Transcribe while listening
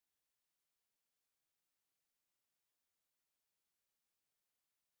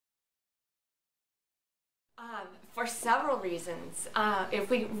For several reasons. If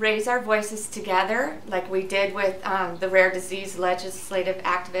we raise our voices together, like we did with the rare disease legislative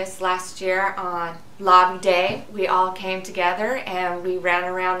activists last year on Lobby Day, we all came together and we ran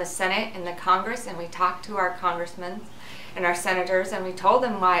around the Senate and the Congress and we talked to our congressmen and our senators and we told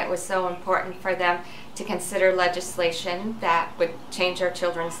them why it was so important for them to consider legislation that would change our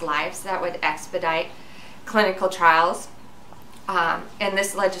children's lives, that would expedite clinical trials. And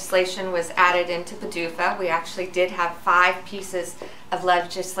this legislation was added into PDUFA. We actually did have 5 pieces of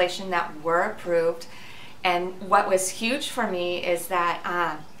legislation that were approved. And what was huge for me is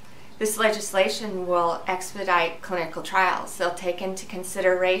that this legislation will expedite clinical trials. They'll take into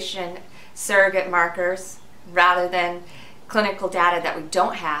consideration surrogate markers rather than clinical data that we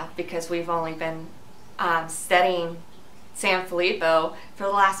don't have because we've only been studying Sanfilippo for the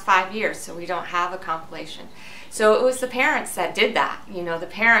last 5 years, so we don't have a compilation. So it was the parents that did that. You know, the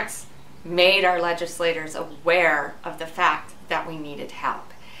parents made our legislators aware of the fact that we needed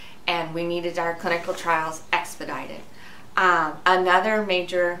help and we needed our clinical trials expedited. Another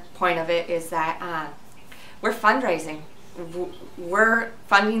major point of it is that we're fundraising. We're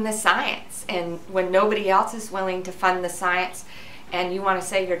funding the science, and when nobody else is willing to fund the science and you want to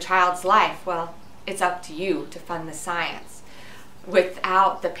save your child's life, well, it's up to you to fund the science.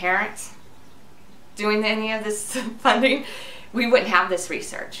 Without the parents doing any of this funding, we wouldn't have this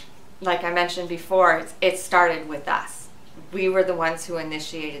research. Like I mentioned before, it started with us. We were the ones who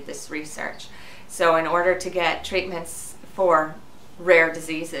initiated this research. So in order to get treatments for rare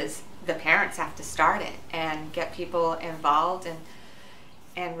diseases, the parents have to start it and get people involved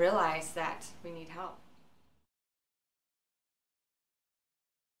and realize that we need help.